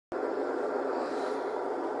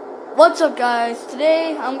What's up, guys?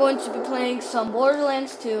 Today I'm going to be playing some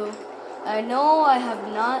Borderlands 2. I know I have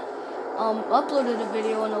not uploaded a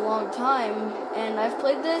video in a long time, and I've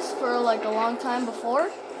played this for like a long time before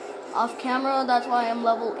off camera. That's why I'm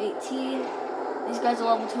level 18. These guys are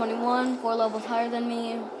level 21, 4 levels higher than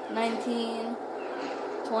me, 19,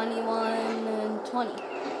 21, and 20.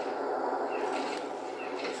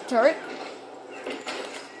 Turret.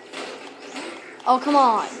 Oh, come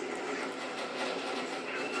on.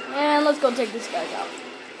 And let's go take this guy out.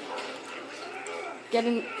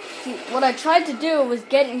 See, what I tried to do was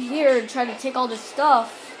get in here and try to take all this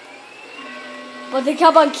stuff, but they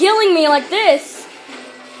kept on killing me like this,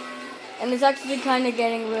 and it's actually kind of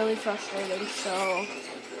getting really frustrating. So,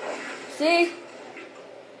 see,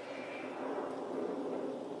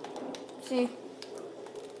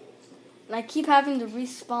 and I keep having to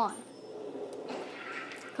respawn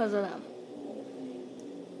because of them.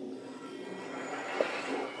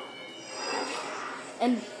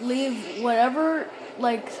 And leave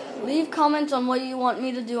comments on what you want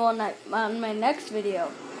me to do on my next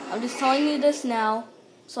video. I'm just telling you this now,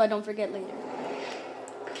 so I don't forget later.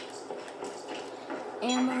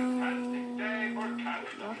 Ammo,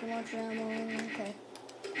 rocket launcher ammo, okay.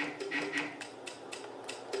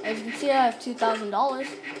 As you can see, I have $2,000.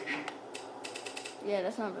 Yeah,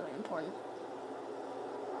 that's not really important.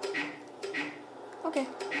 Okay.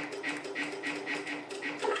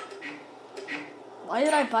 Why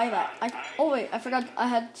did I buy that? Oh wait, I forgot I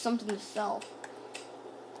had something to sell.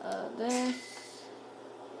 This.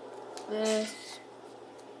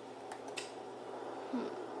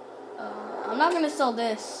 I'm not gonna sell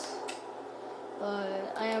this,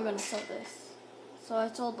 but I am gonna sell this. So I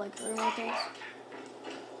sold like 3 more things.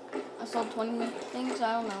 I sold 20 things,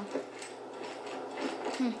 I don't know.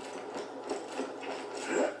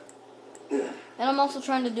 And I'm also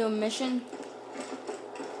trying to do a mission.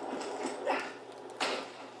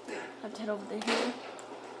 Head over to here.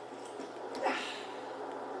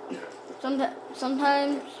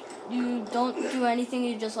 Sometimes you don't do anything,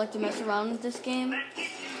 you just like to mess around with this game,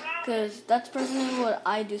 because that's personally what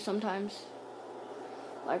I do sometimes.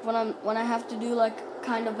 Like when I have to do like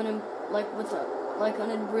kind of a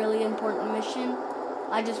really important mission,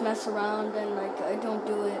 I just mess around and like I don't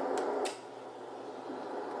do it.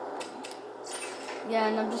 Yeah,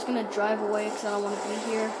 and I'm just gonna drive away because I don't want to be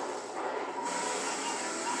here.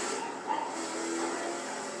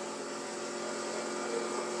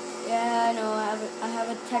 Yeah, I know. I have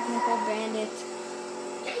a technical bandit.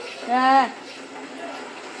 Yeah.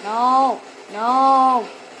 No.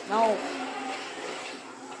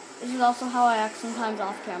 This is also how I act sometimes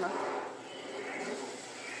off camera.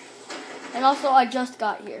 And also, I just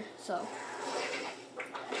got here, so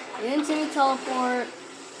you didn't see me teleport.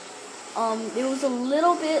 It was a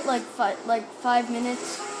little bit like 5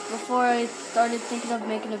 minutes before I started thinking of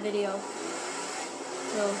making a video.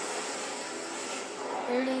 So.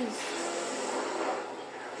 There it is.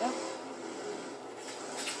 Yep.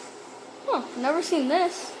 Huh, never seen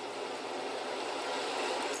this.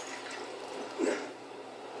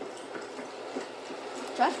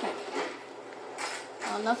 Trash can.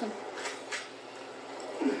 Oh, nothing.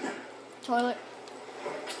 Toilet.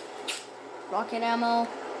 Rocket ammo.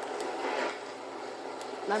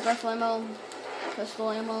 Night rifle ammo.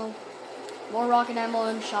 Pistol ammo. More rocket ammo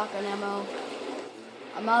and shotgun ammo.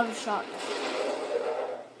 I'm out of shotgun.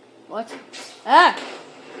 What? Ah!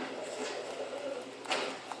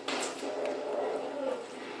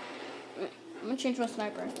 I'm gonna change my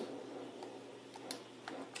sniper.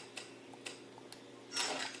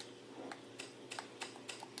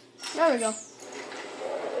 There we go.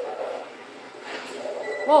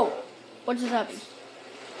 Whoa! What just happened?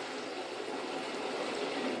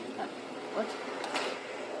 What?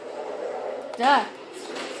 That.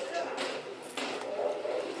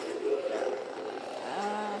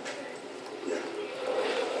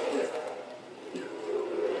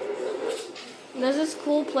 There's this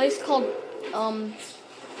cool place called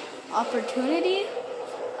Opportunity,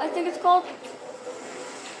 I think it's called,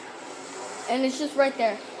 and it's just right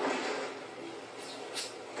there.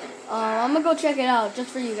 I'm gonna go check it out just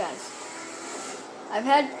for you guys. I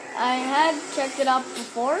had checked it out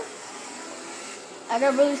before. I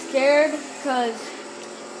got really scared because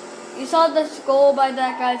you saw the skull by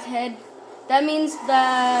that guy's head. That means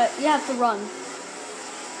that you have to run.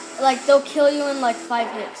 Like they'll kill you in like 5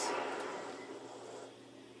 hits.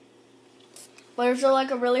 But if they're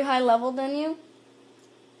like a really high level than you,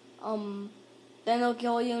 then they'll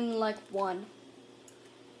kill you in like 1.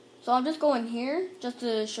 So I'm just going here just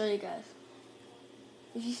to show you guys.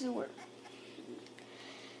 If you see where.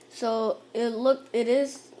 So it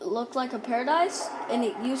looked like a paradise, and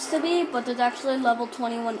it used to be, but there's actually level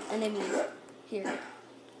 21 enemies here.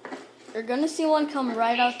 You're gonna see one come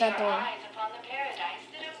right out that door. Eyes upon the paradise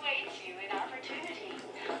that awaits you in opportunity.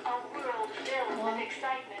 A world filled with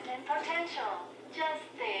excitement and potential. Just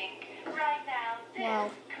think, right now,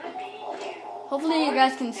 this could be you. Hopefully you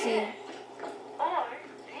guys can see. Or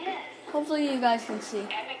this. Hopefully you guys can see.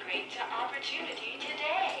 Emigrate to opportunity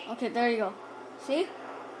today. Okay, there you go. See?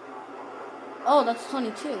 Oh, that's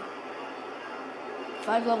 22.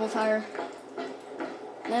 5 levels higher.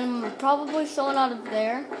 Then probably someone out of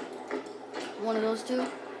there. One of those two.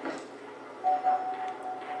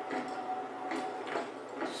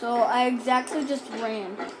 So I exactly just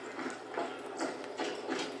ran.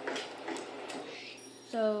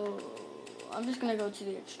 So I'm just gonna go to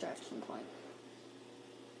the extraction point.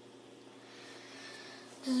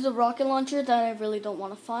 This is a rocket launcher that I really don't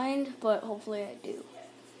want to find, but hopefully I do.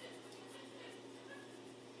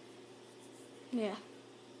 Yeah.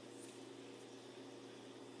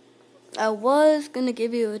 I was gonna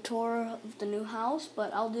give you a tour of the new house,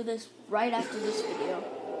 but I'll do this right after this video.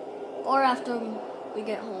 Or after we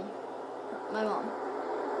get home. My mom.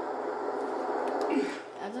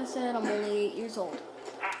 As I said, I'm only 8 years old.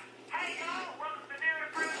 Hey y'all, welcome to New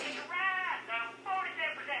Improved Chicken Rice. Now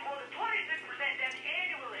 47% more than 26% down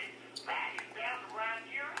annually. Back down around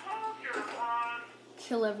your culture, one.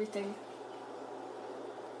 Kill everything.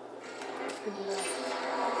 Let's go do that.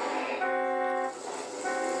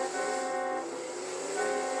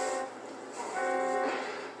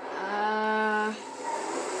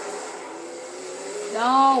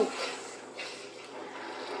 No!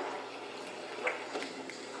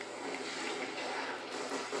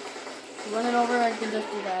 Run it over, I can just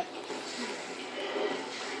do that.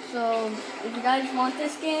 So, if you guys want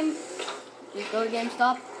this game, just go to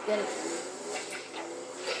GameStop, get it.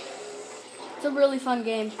 It's a really fun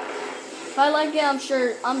game. If I like it, I'm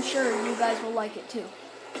sure you guys will like it too.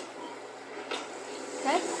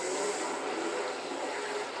 Okay?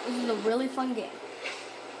 This is a really fun game.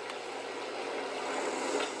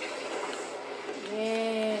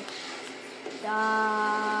 Yeah.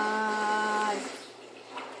 Die.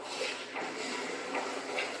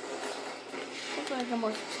 Hopefully I get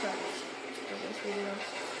more subscribers for this video.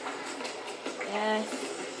 Yes.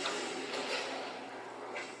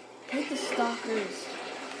 Hate the stalkers.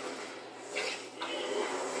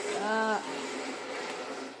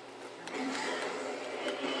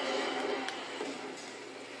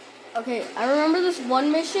 Okay, I remember this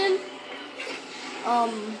one mission.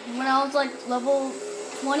 When I was like level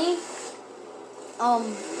 20,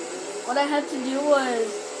 what I had to do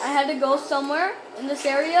was I had to go somewhere in this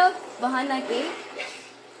area behind that gate,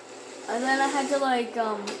 and then I had to like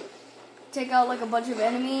take out like a bunch of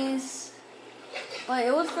enemies. But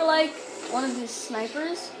it was for like one of these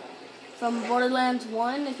snipers from Borderlands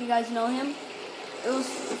 1, if you guys know him. It was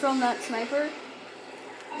from that sniper.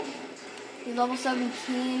 He's level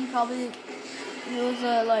 17, probably. He was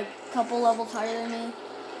like a couple levels higher than me.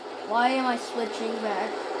 Why am I switching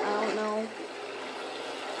back? I don't know.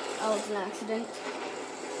 That was an accident.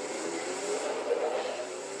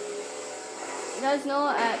 You guys know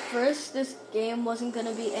at first this game wasn't going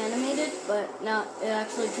to be animated, but now it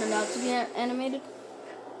actually turned out to be animated.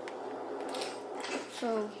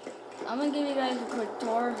 So, I'm going to give you guys a quick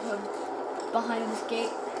tour of behind this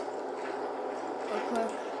gate. Real quick.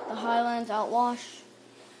 The Highlands Outwash.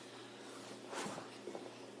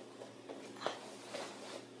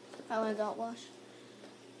 Highlands Outwash.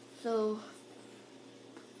 So,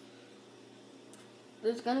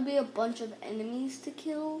 there's gonna be a bunch of enemies to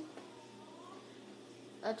kill.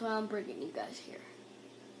 That's why I'm bringing you guys here.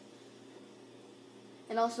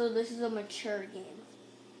 And also, this is a mature game.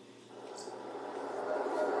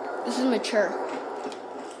 This is mature.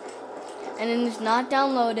 And it is not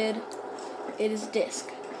downloaded. It is disc.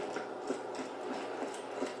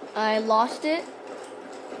 I lost it,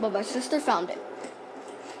 but my sister found it.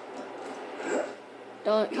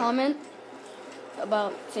 Don't comment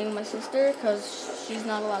about seeing my sister, because she's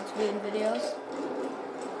not allowed to be in videos.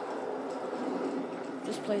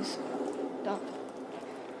 Just please, don't.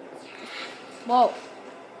 Whoa.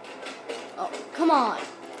 Oh, come on.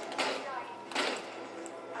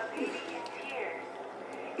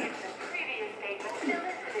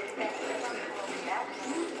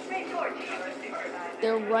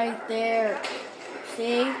 They're right there.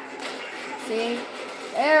 See? See?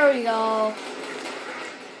 There we go.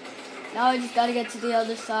 Now I just gotta get to the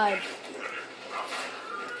other side.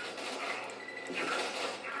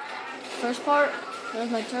 First part, there's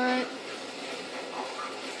my turret.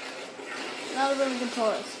 Now the really good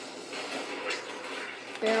Taurus.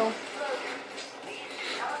 barrel.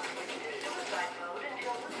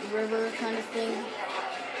 River kind of thing.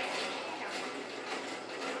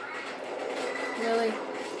 Really?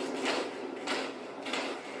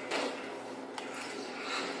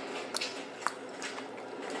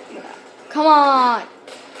 Come on!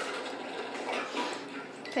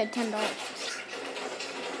 Paid $10.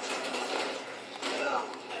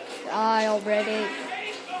 Die already.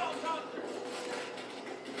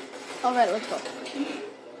 Alright, let's go.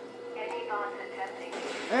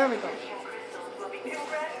 There we go.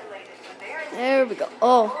 There we go.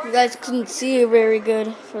 Oh, you guys couldn't see it very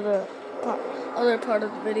good for the other part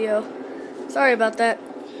of the video. Sorry about that.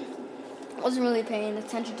 Wasn't really paying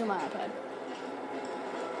attention to my iPad.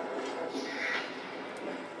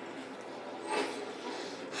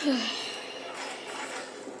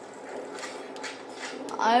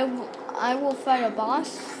 I will fight a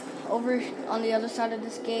boss over on the other side of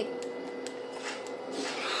this gate.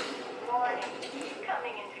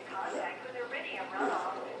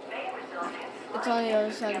 It's on the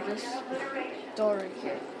other side of this door right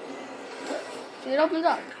here. See, it opens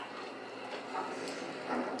up.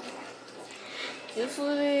 It's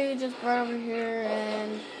literally just right over here,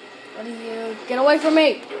 and what do you? Get away from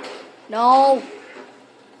me! No.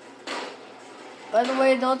 By the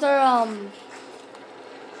way, those are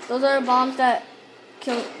bombs that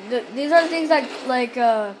kill. These are things that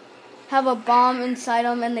have a bomb inside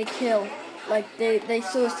them and they kill. Like they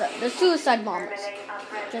suicide. They're suicide bombers.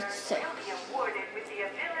 Just to say.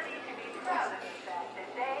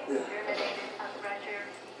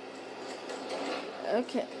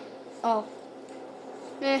 Okay. Oh.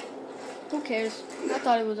 Who cares? I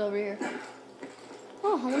thought it was over here.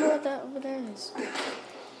 Oh, I wonder what that over there is.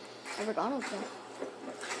 Never gone over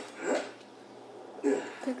there.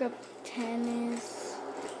 Pick up tennis.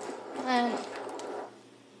 I don't know.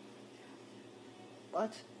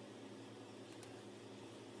 What?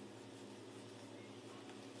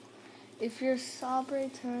 If your Sabre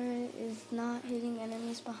turret is not hitting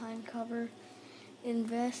enemies behind cover,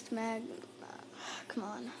 invest mag. Come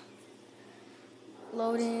on.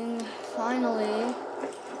 Loading. Finally.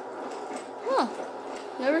 Huh.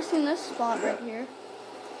 Never seen this spot right here.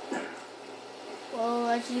 Well,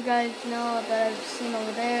 as you guys know, that I've seen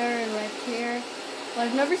over there and right here. But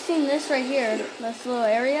I've never seen this right here. This little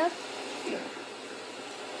area.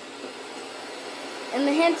 In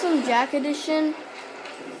the Handsome Jack edition,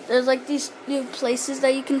 there's like these new places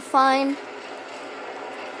that you can find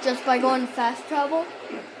just by going fast travel.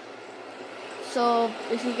 So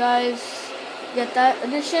if you guys get that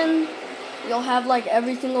edition, you'll have like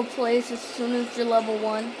every single place as soon as you're level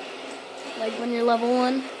 1. Like when you're level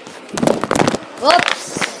 1.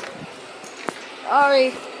 Whoops!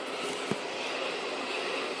 Sorry.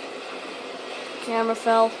 Camera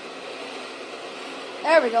fell.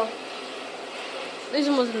 There we go. This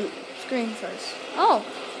one was in the screen first. Oh.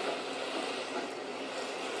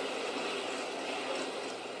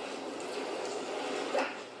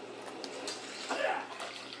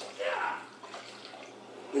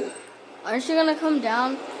 Aren't you gonna come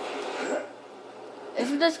down?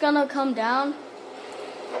 Isn't this gonna come down?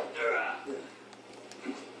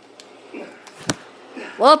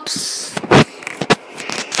 Whoops.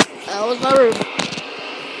 That was my roof.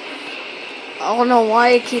 I don't know why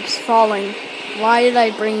it keeps falling. Why did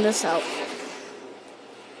I bring this out?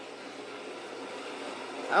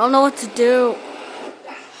 I don't know what to do.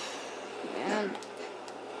 Man.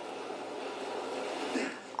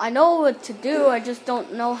 I know what to do, I just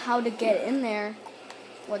don't know how to get in there.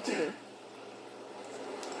 What to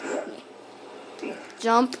do.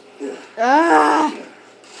 Jump. Ah!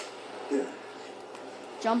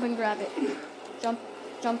 Jump and grab it. Jump,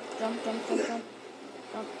 jump, jump, jump, jump, jump.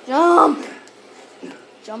 Jump, jump!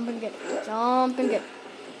 Jump and get it. Jump and get it.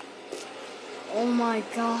 Oh my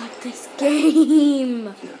god, this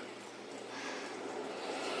game!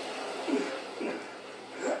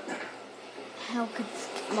 How could this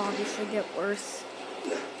game obviously get worse?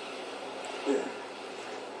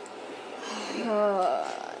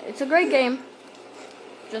 It's a great game.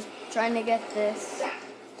 Just trying to get this.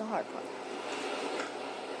 The hard part.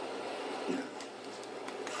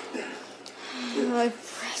 I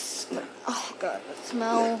press. Oh god, the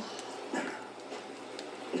smell.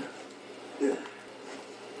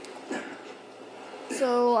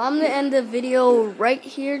 So I'm gonna end the video right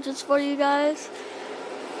here just for you guys.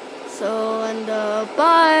 So and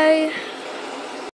bye.